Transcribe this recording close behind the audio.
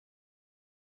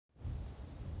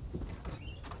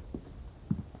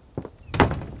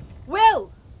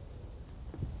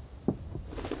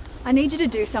I need you to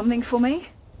do something for me.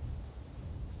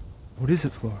 What is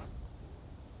it, Flora?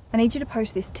 I need you to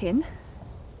post this tin.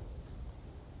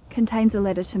 Contains a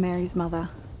letter to Mary's mother.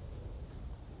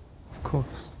 Of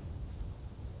course.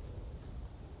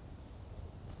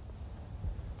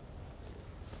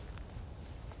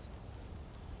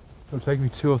 It'll take me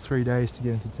 2 or 3 days to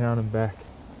get into town and back.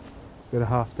 Got a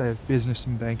half day of business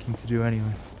and banking to do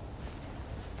anyway.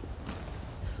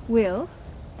 Will,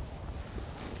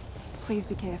 please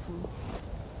be careful.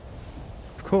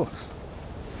 Of course.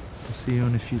 I'll see you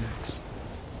in a few days.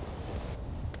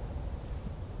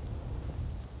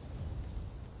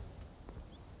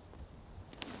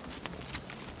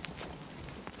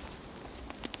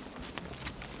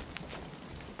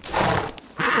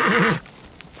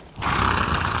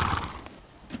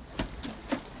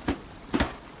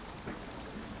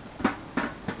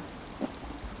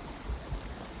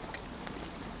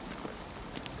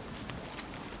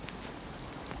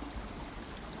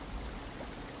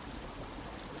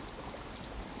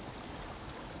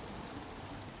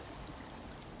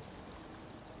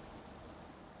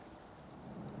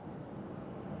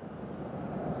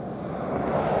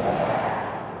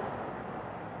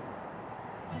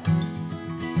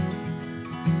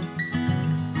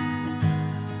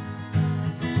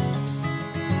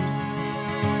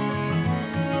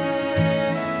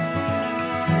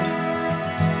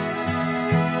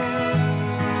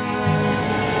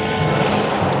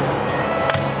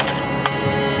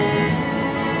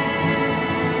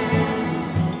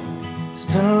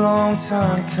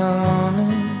 Time coming,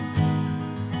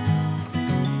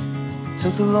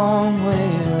 took the long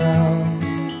way around,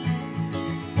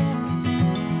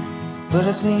 but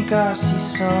I think I see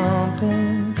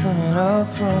something coming up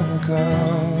from the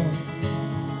ground.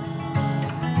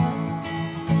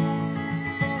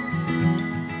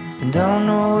 And I don't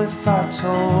know if I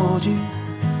told you,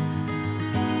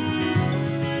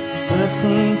 but I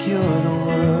think you're the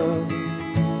world.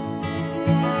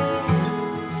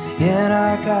 Yeah, and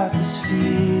I got this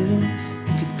feeling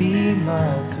you could be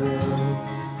my girl.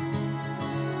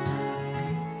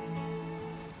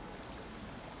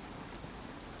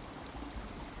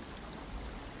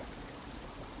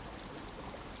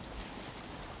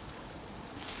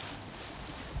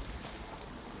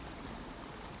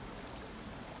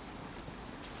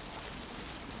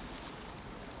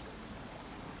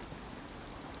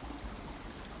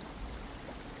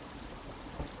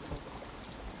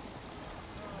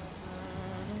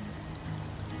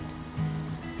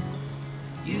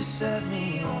 You set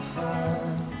me on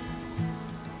fire.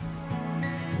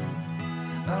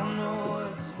 I don't know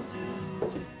what to do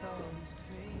with all this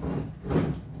crazy.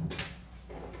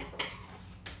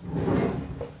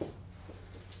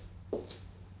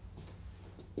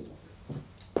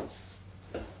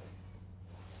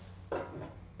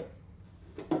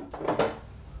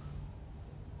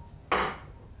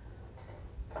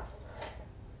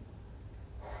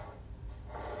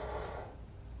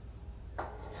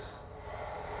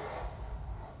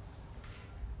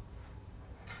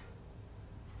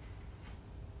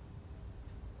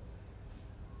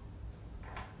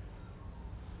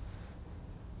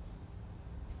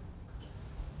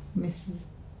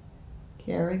 Mrs.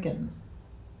 Kerrigan.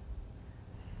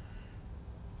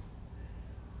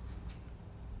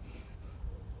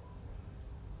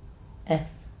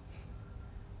 F.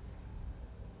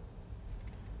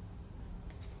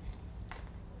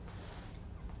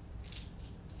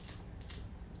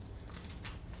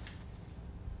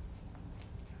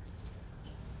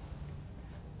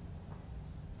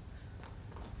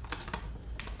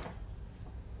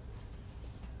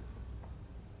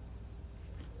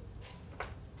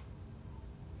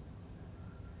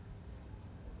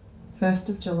 First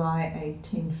of July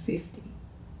 1850.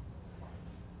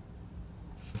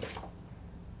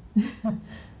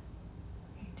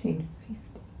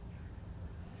 1850.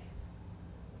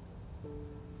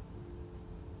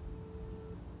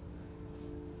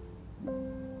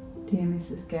 Dear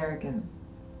Mrs. Kerrigan,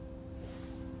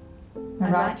 I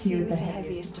write to you with the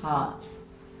heaviest of hearts.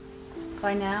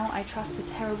 By now, I trust the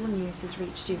terrible news has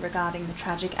reached you regarding the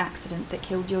tragic accident that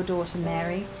killed your daughter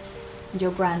Mary and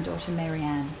your granddaughter Mary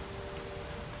Ann.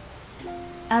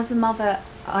 As a mother,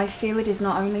 I feel it is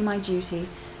not only my duty,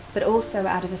 but also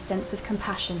out of a sense of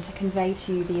compassion to convey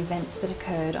to you the events that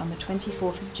occurred on the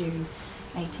 24th of June,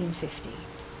 1850.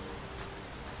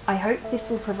 I hope this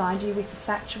will provide you with a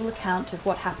factual account of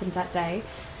what happened that day,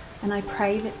 and I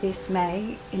pray that this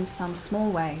may, in some small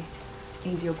way,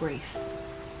 ease your grief.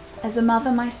 As a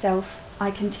mother myself, I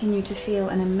continue to feel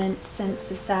an immense sense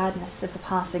of sadness of the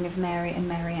passing of Mary and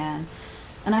Mary Ann,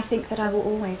 and I think that I will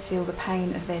always feel the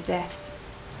pain of their deaths.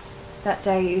 That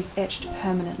day is etched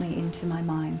permanently into my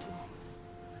mind.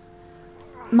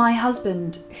 My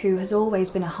husband, who has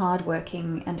always been a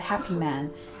hard-working and happy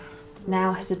man,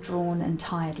 now has a drawn and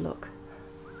tired look.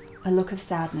 A look of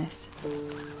sadness.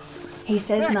 He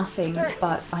says nothing,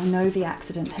 but I know the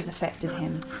accident has affected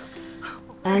him.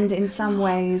 And in some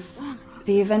ways,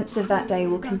 the events of that day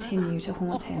will continue to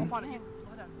haunt him.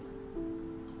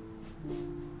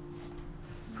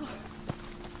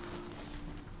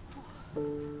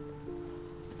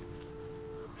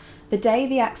 The day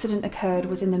the accident occurred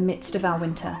was in the midst of our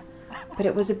winter, but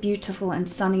it was a beautiful and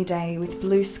sunny day with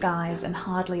blue skies and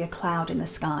hardly a cloud in the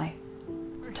sky.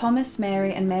 Thomas,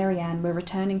 Mary and Marianne were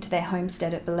returning to their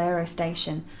homestead at Bolero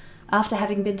Station after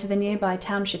having been to the nearby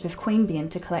township of Queanbeyan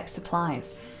to collect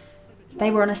supplies.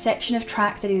 They were on a section of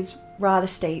track that is rather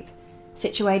steep,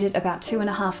 situated about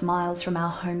 2.5 miles from our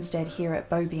homestead here at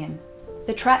Bobeyan.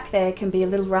 The track there can be a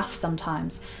little rough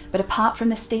sometimes, but apart from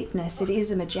the steepness, it is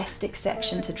a majestic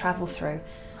section to travel through,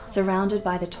 surrounded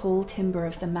by the tall timber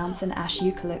of the mountain ash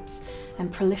eucalypts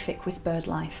and prolific with bird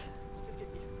life.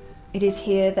 It is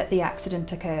here that the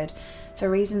accident occurred, for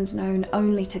reasons known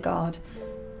only to God.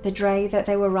 The dray that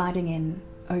they were riding in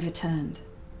overturned.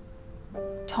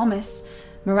 Thomas,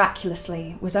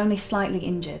 miraculously, was only slightly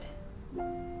injured.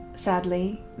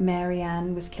 Sadly,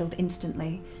 Marianne was killed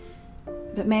instantly,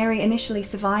 but Mary initially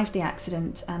survived the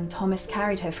accident and Thomas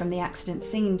carried her from the accident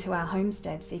scene to our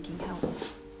homestead seeking help.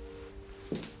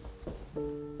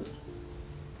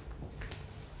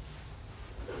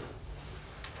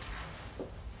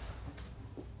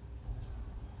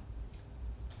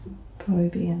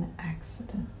 Bobeyan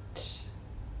accident.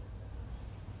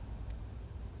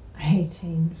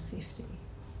 1850.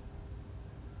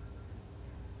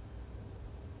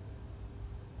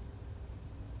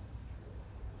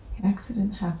 The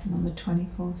accident happened on the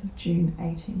 24th of June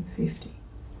 1850.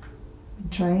 The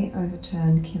dray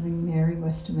overturned, killing Mary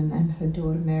Westerman and her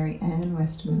daughter Mary Ann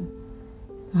Westerman.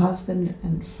 The husband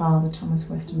and father Thomas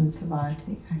Westerman survived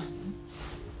the accident.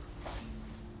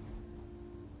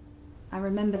 I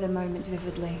remember the moment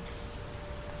vividly.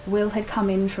 Will had come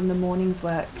in from the morning's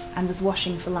work and was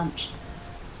washing for lunch.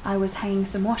 I was hanging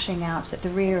some washing out at the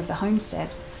rear of the homestead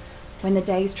when the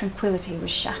day's tranquility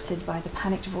was shattered by the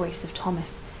panicked voice of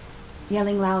Thomas,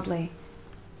 yelling loudly,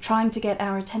 trying to get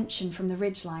our attention from the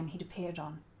ridgeline he'd appeared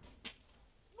on.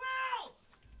 Will!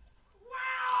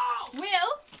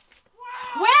 Will!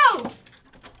 Will!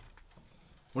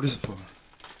 What is it for?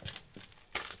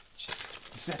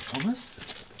 Is that Thomas?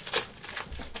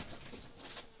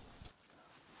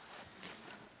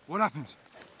 What happened?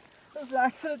 There's an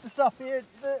accident just up here.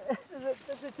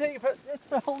 There's a thing, but it's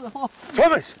for holding off.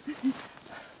 Thomas!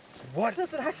 What?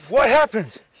 There's an accident. What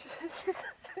happened? She's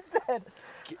dead.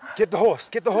 Get the horse,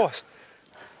 get the horse.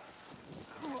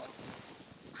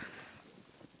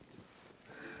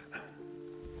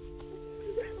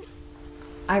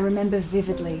 I remember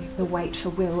vividly the wait for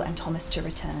Will and Thomas to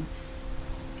return.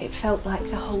 It felt like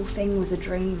the whole thing was a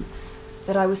dream,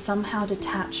 that I was somehow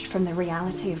detached from the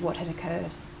reality of what had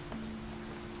occurred.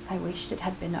 I wished it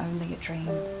had been only a dream.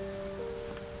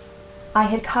 I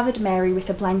had covered Mary with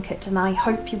a blanket, and I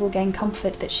hope you will gain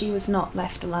comfort that she was not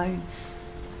left alone.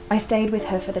 I stayed with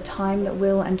her for the time that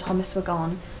Will and Thomas were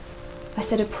gone. I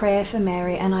said a prayer for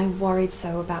Mary, and I worried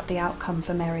so about the outcome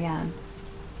for Marianne.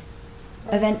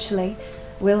 Eventually,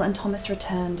 Will and Thomas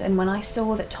returned, and when I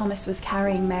saw that Thomas was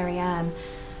carrying Marianne,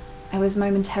 I was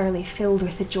momentarily filled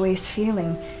with a joyous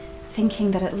feeling,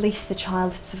 thinking that at least the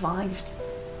child had survived.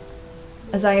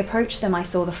 As I approached them, I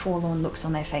saw the forlorn looks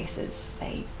on their faces.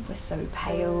 They were so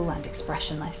pale and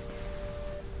expressionless.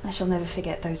 I shall never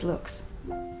forget those looks.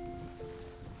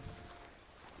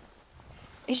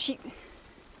 Is she...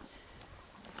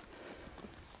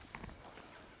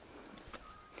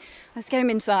 Let's get him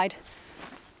inside.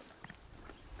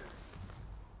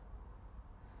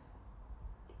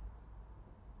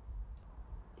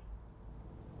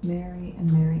 Mary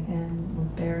and Mary Ann were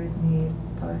buried near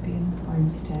Bobeyan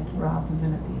Homestead rather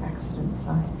than at the accident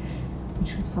site,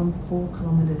 which was some 4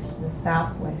 kilometres to the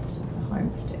southwest of the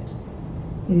homestead.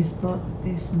 It is thought that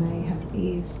this may have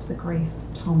eased the grief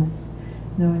of Thomas,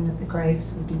 knowing that the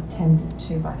graves would be tended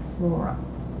to by Flora.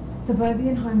 The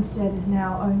Bobeyan Homestead is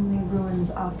now only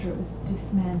ruins after it was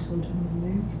dismantled and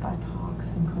removed by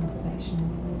Parks and Conservation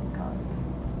many years ago.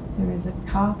 There is a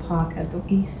car park at the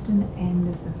eastern end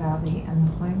of the valley, and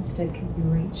the homestead can be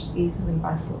reached easily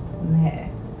by foot from there.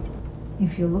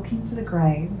 If you're looking for the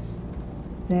graves,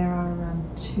 there are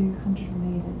around 200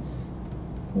 metres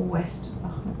west of the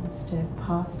homestead,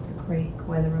 past the creek,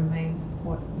 where the remains of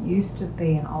what used to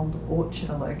be an old orchard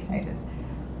are located.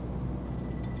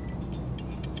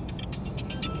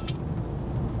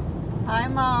 Hi,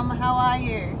 Mum. How are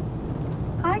you?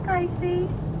 Hi, Gracie.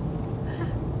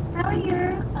 How are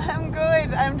you? I'm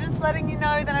good. I'm just letting you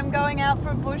know that I'm going out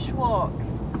for a bushwalk.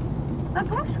 A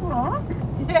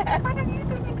bushwalk? Yeah. When have you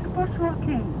been into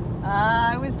bushwalking?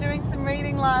 I was doing some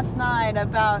reading last night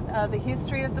about the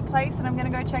history of the place, and I'm going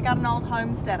to go check out an old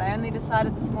homestead. I only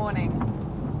decided this morning.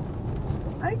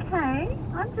 Okay.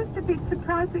 I'm just a bit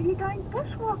surprised that you're going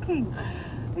bushwalking.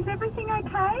 Is everything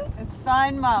okay? It's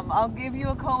fine, Mum. I'll give you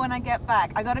a call when I get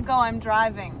back. I gotta go. I'm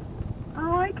driving.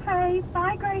 Oh, okay.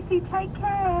 Bye, Gracie. Take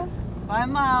care. Bye,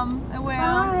 Mum. I will.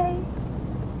 Bye.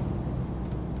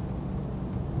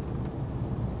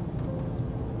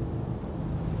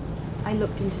 I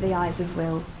looked into the eyes of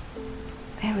Will.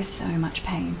 There was so much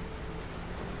pain.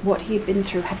 What he had been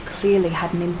through had clearly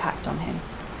had an impact on him.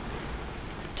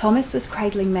 Thomas was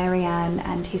cradling Marianne,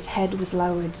 and his head was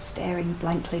lowered, staring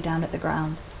blankly down at the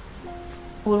ground.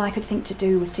 All I could think to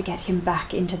do was to get him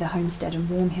back into the homestead and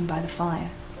warm him by the fire.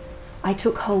 I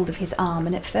took hold of his arm,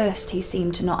 and at first he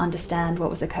seemed to not understand what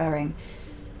was occurring.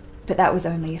 But that was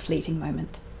only a fleeting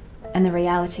moment, and the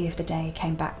reality of the day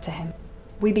came back to him.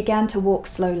 We began to walk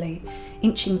slowly,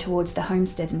 inching towards the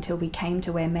homestead until we came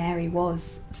to where Mary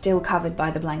was, still covered by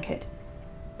the blanket.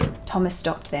 Thomas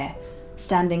stopped there,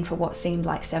 standing for what seemed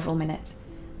like several minutes,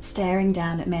 staring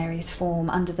down at Mary's form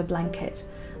under the blanket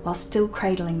while still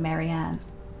cradling Marianne.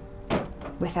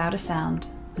 Without a sound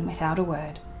and without a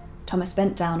word, Thomas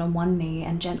bent down on one knee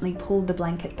and gently pulled the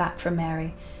blanket back from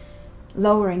Mary,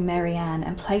 lowering Marianne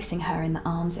and placing her in the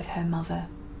arms of her mother.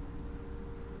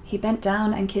 He bent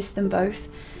down and kissed them both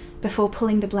before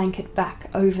pulling the blanket back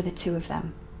over the two of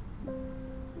them.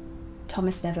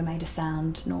 Thomas never made a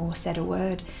sound nor said a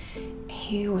word.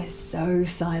 He was so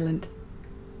silent.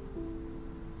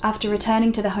 After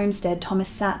returning to the homestead, Thomas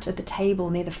sat at the table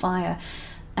near the fire,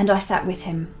 and I sat with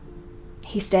him.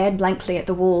 He stared blankly at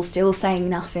the wall, still saying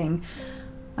nothing.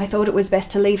 I thought it was best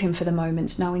to leave him for the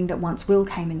moment, knowing that once Will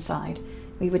came inside,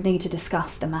 we would need to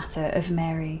discuss the matter of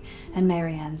Mary and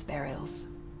Marianne's burials.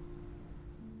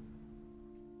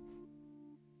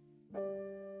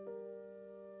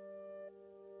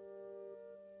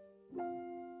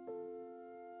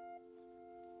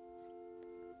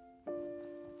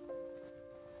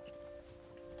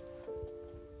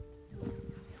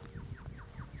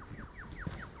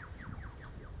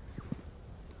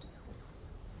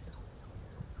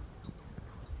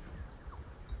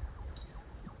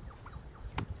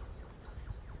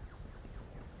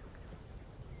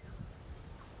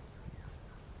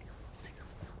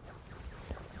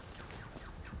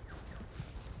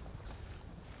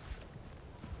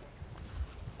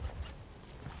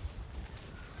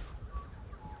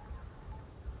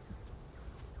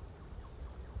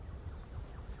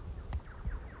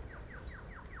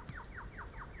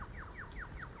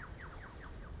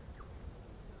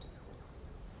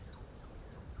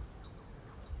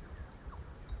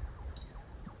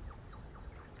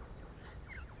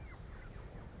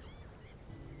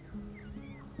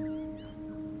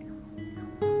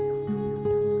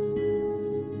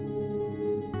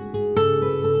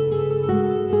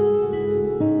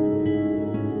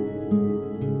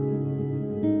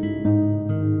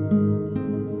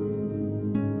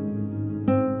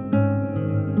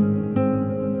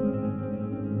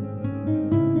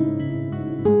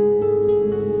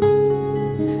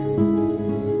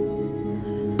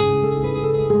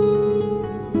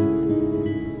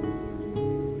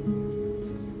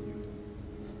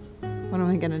 What am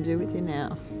I going to do with you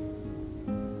now?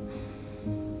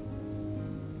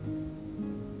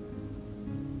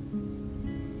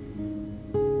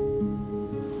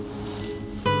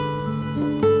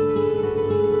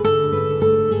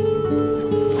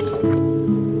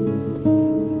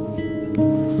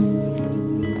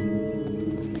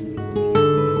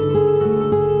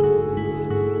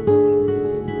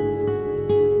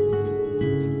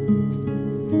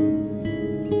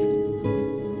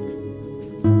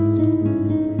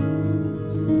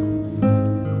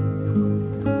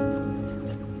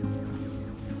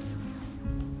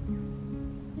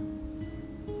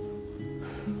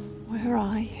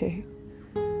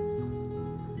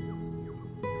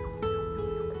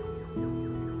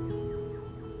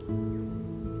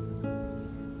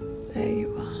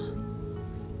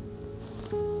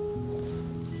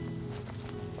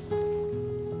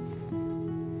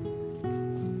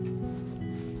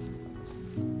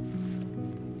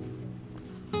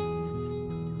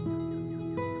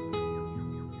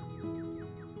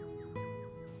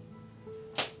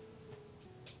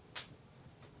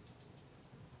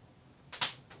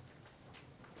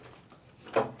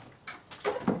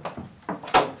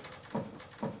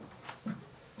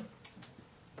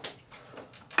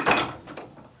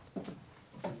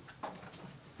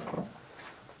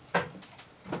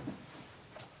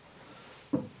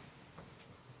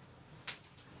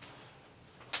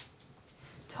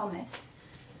 Thomas.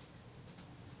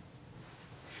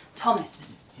 Thomas.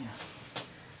 Yeah.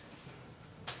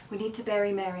 We need to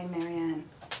bury Mary and Marianne.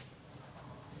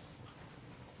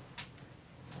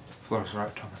 Flora's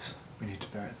right, Thomas. We need to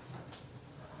bury them.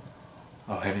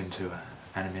 I'll head into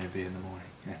Namadgi in the morning.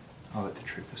 Yeah, I'll let the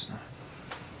troopers know.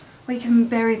 We can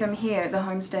bury them here at the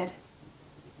homestead.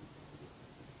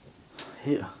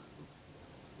 Here?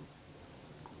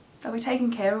 They'll be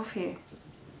taken care of here.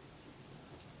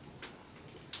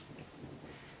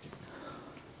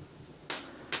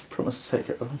 Promise to take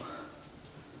care of them.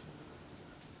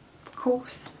 Of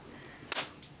course.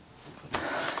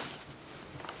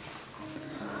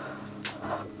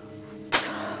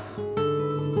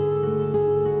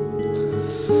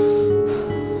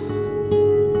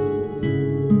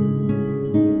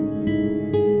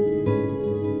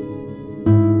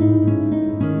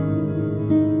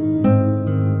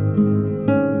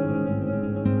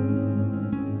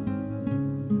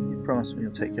 Promise me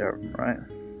you'll take care of them, right?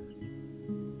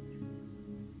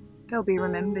 They'll be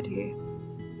remembered here.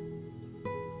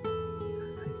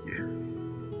 Thank you.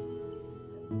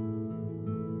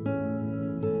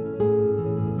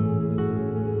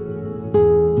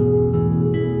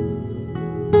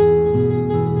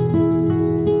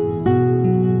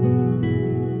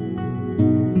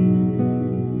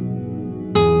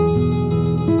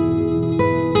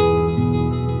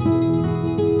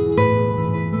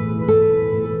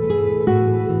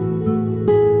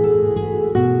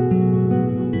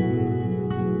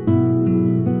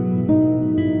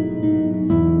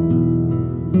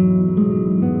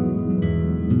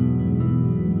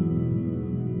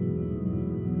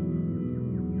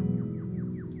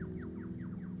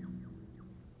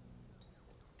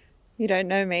 You don't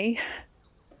know me,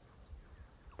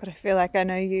 but I feel like I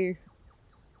know you.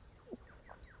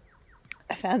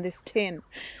 I found this tin.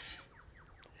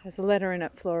 There's a letter in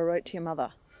it Flora wrote to your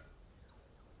mother.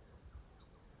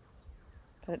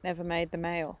 But it never made the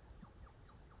mail.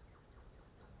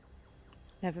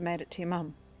 Never made it to your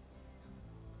mum.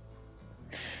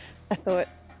 I thought,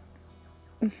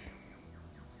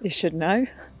 you should know.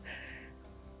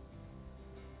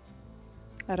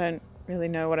 I don't really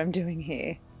know what I'm doing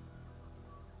here.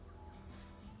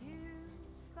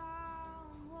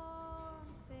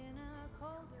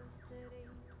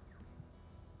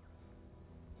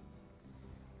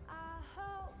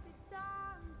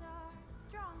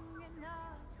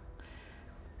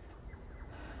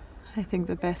 I think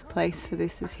the best place for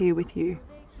this is here with you.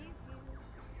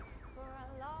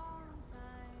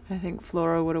 I think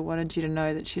Flora would have wanted you to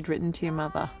know that she'd written to your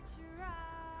mother.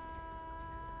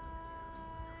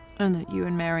 And that you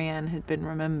and Marianne had been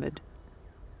remembered.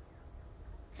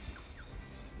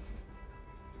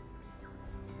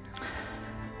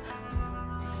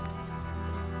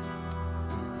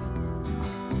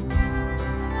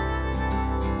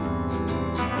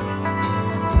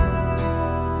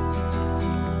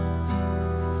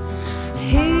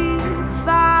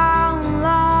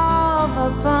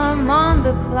 Among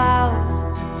the clouds,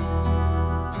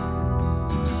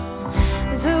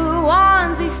 the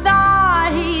ones he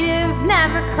thought he'd have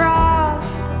never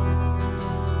crossed.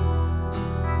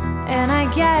 And I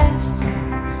guess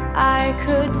I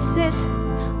could sit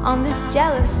on this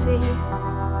jealousy,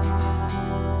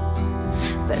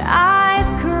 but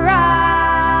I've cried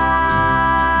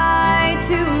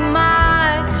too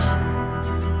much.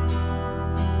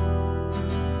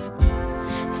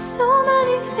 So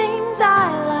many things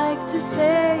I like to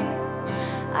say,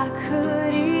 I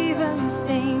could even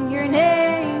sing your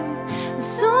name.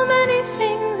 So many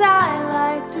things I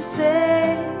like to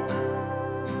say,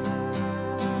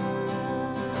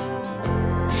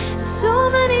 so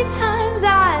many times